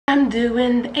I'm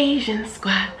doing the Asian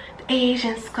squat, the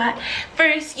Asian squat.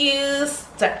 First you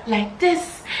start like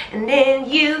this, and then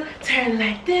you turn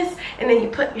like this, and then you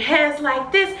put your hands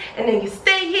like this, and then you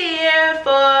stay here for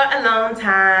a long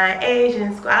time.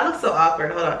 Asian squat. I look so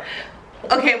awkward, hold on.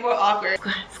 Okay, we're awkward.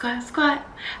 Squat, squat, squat.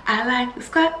 I like the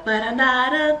squat, but I'm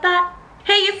not a thot.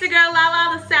 Hey, it's your girl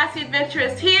Lala, the Sassy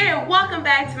Adventurist here, and welcome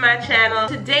back to my channel.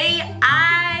 Today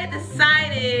I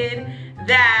decided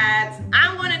that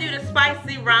I'm gonna do the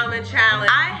spicy ramen challenge.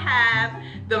 I have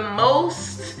the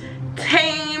most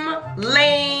tame,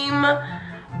 lame,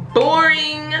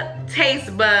 boring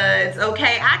taste buds,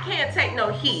 okay? I can't take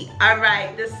no heat, all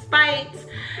right? Despite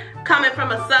coming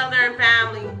from a southern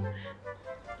family.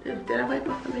 Did I wipe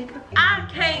off the makeup? I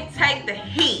can't take the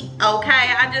heat,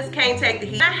 okay? I just can't take the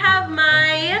heat. I have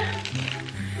my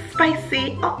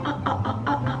spicy,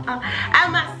 I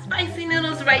have my spicy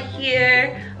noodles right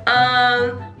here.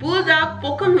 Buldak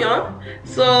bokkeumyeon.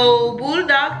 So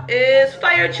buldak is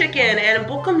fire chicken and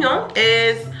bokkeumyeon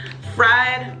is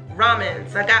fried ramen.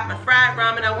 So I got my fried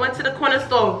ramen. I went to the corner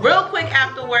store real quick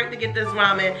after work to get this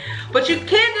ramen. But you can't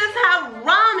just have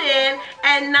ramen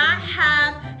and not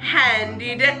have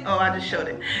handy dandy. Oh, I just showed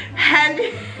it.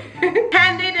 Handy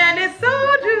dandy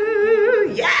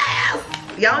soju. Yes!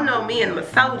 Y'all know me and my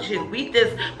soju.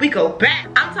 We go back.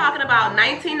 I'm talking about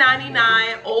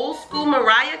 1999 old school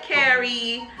Mariah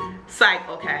Carey. Psych,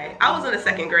 okay. I was in the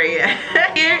 2nd grade.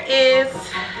 Here is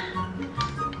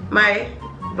my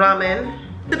ramen.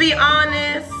 To be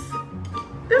honest,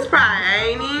 this probably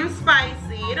ain't even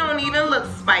spicy. It don't even look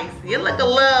spicy. It look a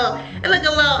little hot.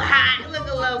 It look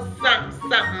a little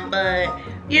something, but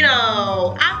you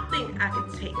know, I think I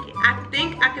could take it. I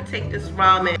think I could take this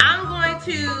ramen. I'm going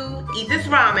to eat this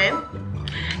ramen,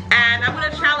 and I'm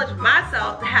gonna challenge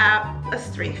myself to have a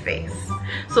straight face.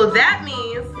 So that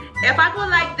means if I go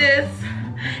like this,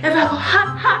 if I go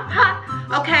hot, hot, hot,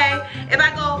 okay? If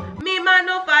I go me man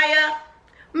no fire,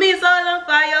 me soul on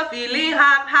fire, feeling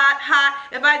hot, hot, hot.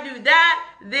 If I do that,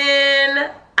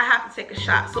 then I have to take a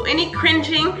shot. So any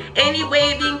cringing, any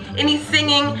waving, any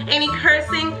singing, any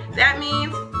cursing, that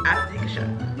means I have to take a shot.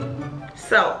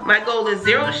 So my goal is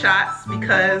 0 shots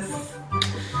because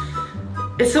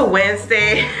it's a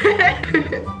Wednesday.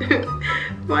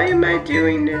 Why am I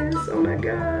doing this? Oh my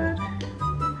God.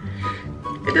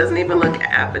 It doesn't even look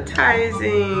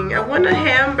appetizing. I want a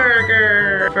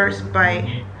hamburger. First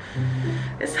bite.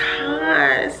 It's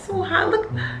hot, it's so hot.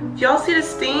 Look, y'all see the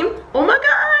steam? Oh my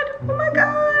God, oh my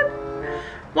God.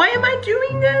 Why am I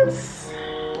doing this?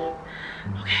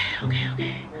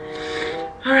 Okay.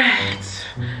 All right,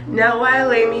 now I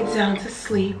lay me down to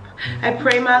sleep. I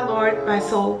pray my Lord, my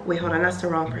soul. Wait, hold on, that's the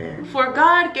wrong prayer. For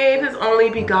God gave his only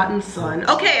begotten son.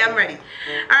 Okay, I'm ready.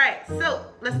 All right, so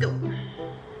let's go.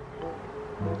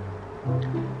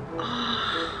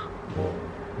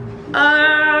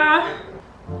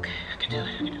 Okay, I can do it.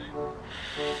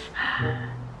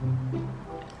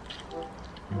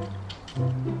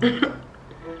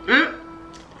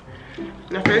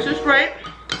 My face is straight.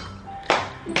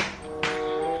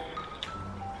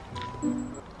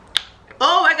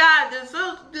 Oh my God,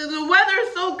 the weather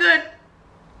is so good.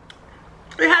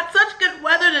 We had such good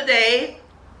weather today.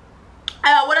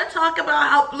 I want to talk about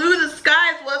how blue the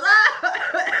skies was.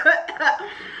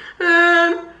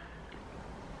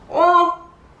 Oh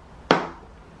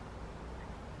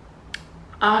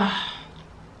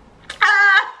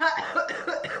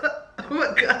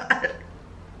my God.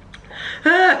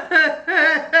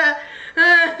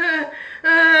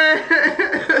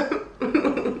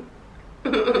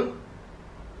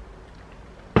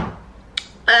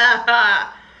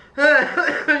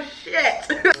 Shit.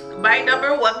 Bite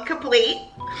number 1 complete.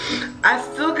 I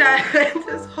still got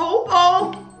this whole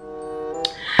bowl.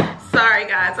 Sorry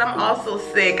guys, I'm also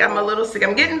sick. I'm a little sick.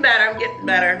 I'm getting better.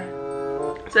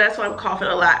 So that's why I'm coughing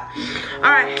a lot.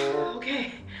 All right,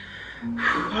 okay.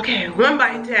 Okay, 1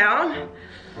 bite down.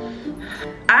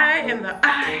 I am the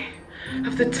eye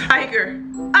of the tiger.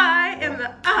 I am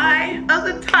the eye of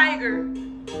the tiger.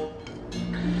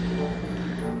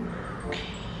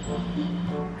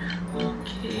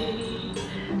 Okay.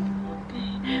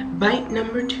 Bite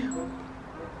number 2.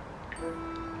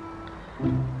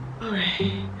 All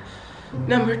right,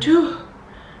 number 2.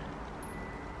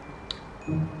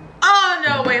 Oh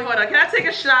no, wait, hold on. Can I take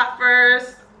a shot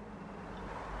first?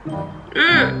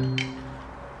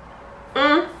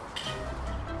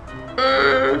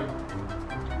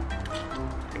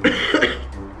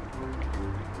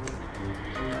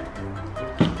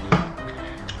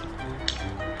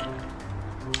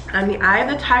 I'm the eye of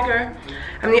the tiger.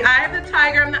 I'm the eye of the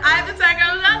tiger. I'm the eye of the tiger.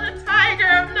 I'm not the tiger.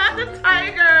 I'm not the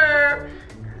tiger.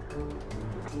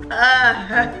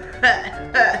 I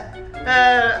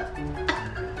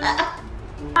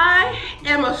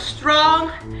am a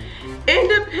strong,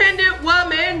 independent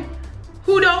woman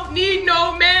who don't need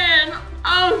no man.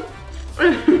 I'm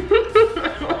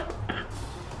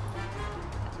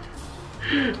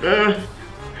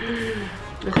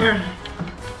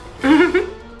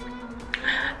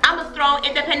a strong,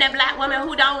 independent black woman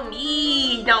who don't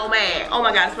need no man. Oh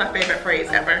my God, it's my favorite phrase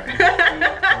ever.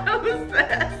 Who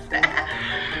says that?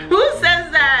 Who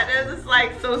says that? It's just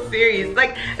like so serious.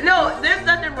 Like, no, there's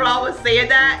nothing wrong with saying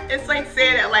that. It's like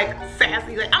saying it like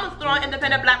sassy. Like, I'm a strong,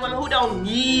 independent black woman who don't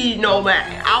need no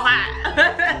man. Okay.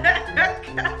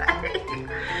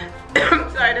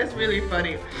 I'm sorry, that's really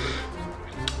funny.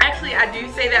 Actually, I do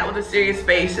say that with a serious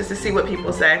face just to see what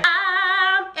people say.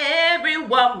 I'm every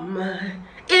woman.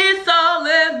 It's all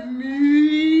in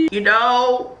me. You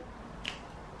know,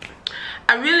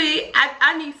 I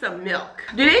need some milk.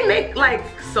 Do they make like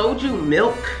soju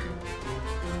milk?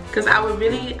 Cause I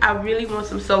really want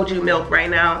some soju milk right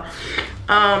now.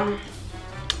 To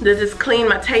just clean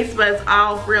my taste buds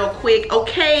off real quick.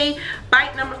 Okay,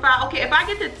 bite number 5. Okay, if I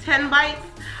get to 10 bites,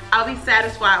 I'll be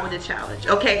satisfied with the challenge.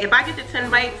 Okay, if I get to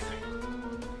 10 bites,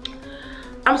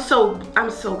 I'm so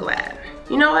glad.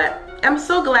 You know what? I'm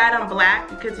so glad I'm black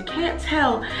because you can't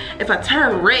tell if I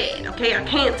turn red. Okay, I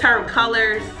can't turn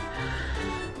colors.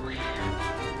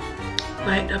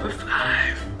 Bite number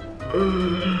 5.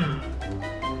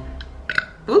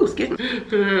 Ooh, excuse me.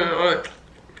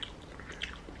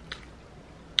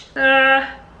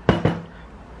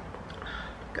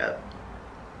 Go.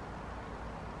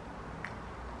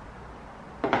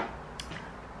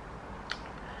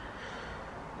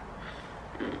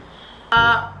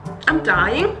 I'm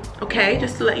dying, okay,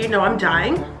 just to let you know I'm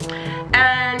dying.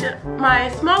 And my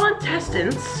small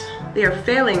intestines, they are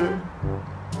failing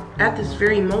at this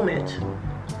very moment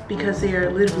because they are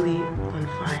literally on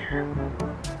fire.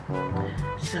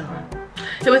 So,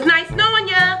 it was nice knowing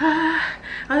ya.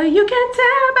 You can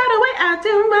tell by the way I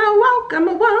do my walk, I'm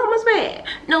a woman's man.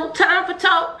 No time for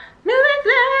talk.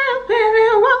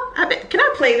 Can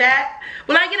I play that?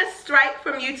 Will I get a strike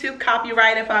from YouTube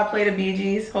copyright if I play the Bee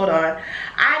Gees? Hold on.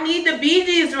 I need the Bee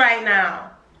Gees right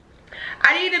now.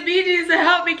 I need the Bee Gees to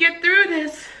help me get through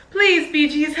this. Please, Bee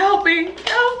Gees, help me.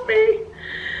 Help me.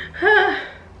 I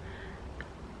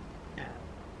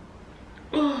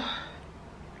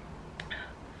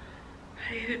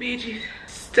need the Bee Gees.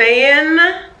 Staying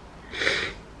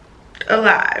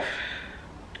alive.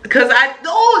 Because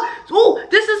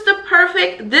this is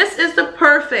the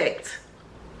perfect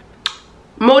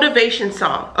motivation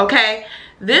song, okay?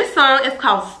 This song is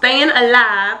called Staying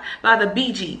Alive by the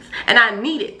Bee Gees, and I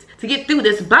need it to get through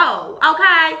this bowl,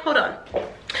 okay? Hold on.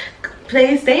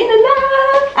 Play Staying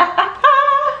Alive.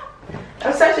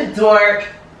 I'm such a dork.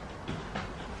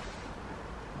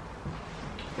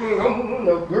 There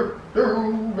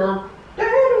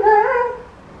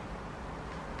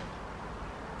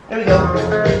we go.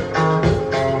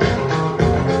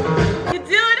 You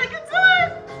do it, I can do it.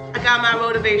 I got my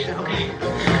motivation, okay.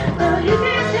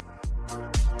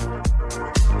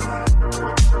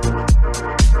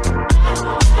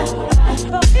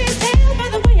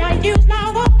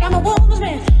 I'm a woman's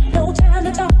man. No time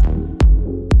to talk.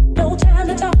 No time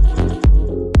to talk.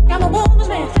 I'm a woman's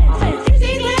man.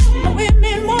 The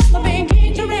women want my being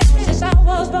kicked around. Since I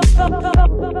was born. Since I was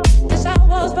born. Since I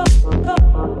was born.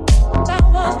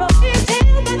 Can't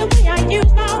tell by the way I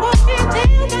use my walk. Can't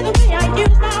tell by the way I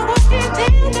use my walk. Can't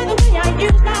tell by the way I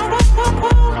use my walk.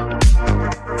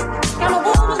 I'm a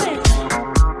woman's man.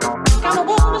 I'm a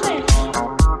woman's man.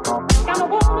 I'm a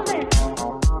woman's man.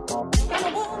 I'm a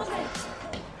woman's man.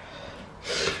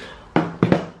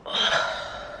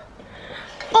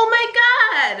 Oh my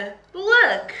God!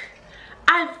 Look!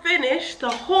 I finished the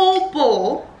whole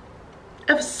bowl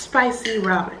of spicy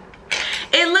ramen.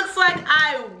 It looks like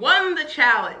I won the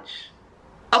challenge.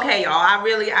 Okay, y'all,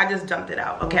 I just dumped it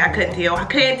out. Okay, I couldn't deal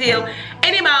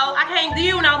anymore. I can't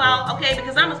deal no more, okay,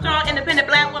 because I'm a strong, independent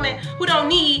black woman who don't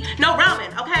need no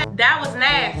ramen, okay? That was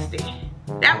nasty.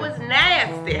 That was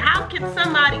nasty. How can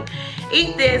somebody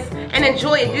eat this and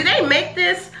enjoy it? Do they make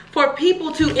this for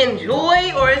people to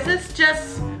enjoy, or is this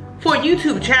just for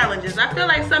YouTube challenges? I feel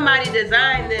like somebody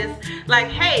designed this like,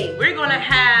 hey, we're gonna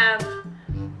have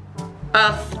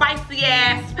a spicy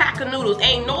ass pack of noodles.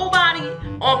 Ain't nobody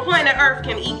on planet Earth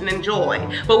can eat and enjoy,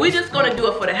 but we're just gonna do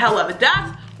it for the hell of it.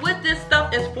 That's what this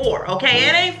stuff is for, okay?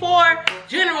 It ain't for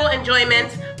general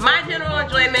enjoyment. My general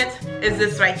enjoyment is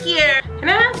this right here. Can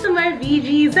I have some more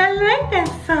VGs? I like that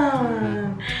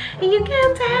song. And you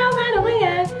can tell by the way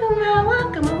I do my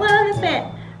walk, I'm a woman's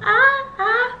man. I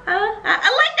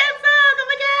like that song, oh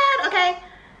my God, okay.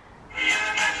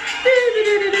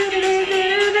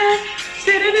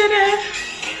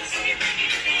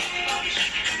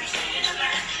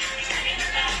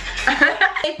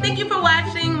 Hey, thank you for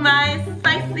watching my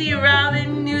spicy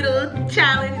ramen noodle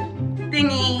challenge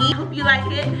thingy. Hope you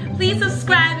like it. Please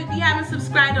subscribe if you haven't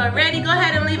subscribed already. Go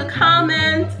ahead and leave a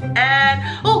comment. And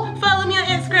oh, follow me on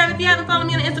Instagram if you haven't followed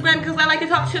me on Instagram, because I like to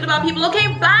talk shit about people. Okay,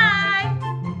 bye.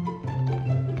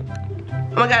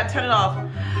 Oh my god, turn it off.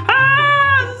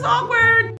 Ah, this is awkward.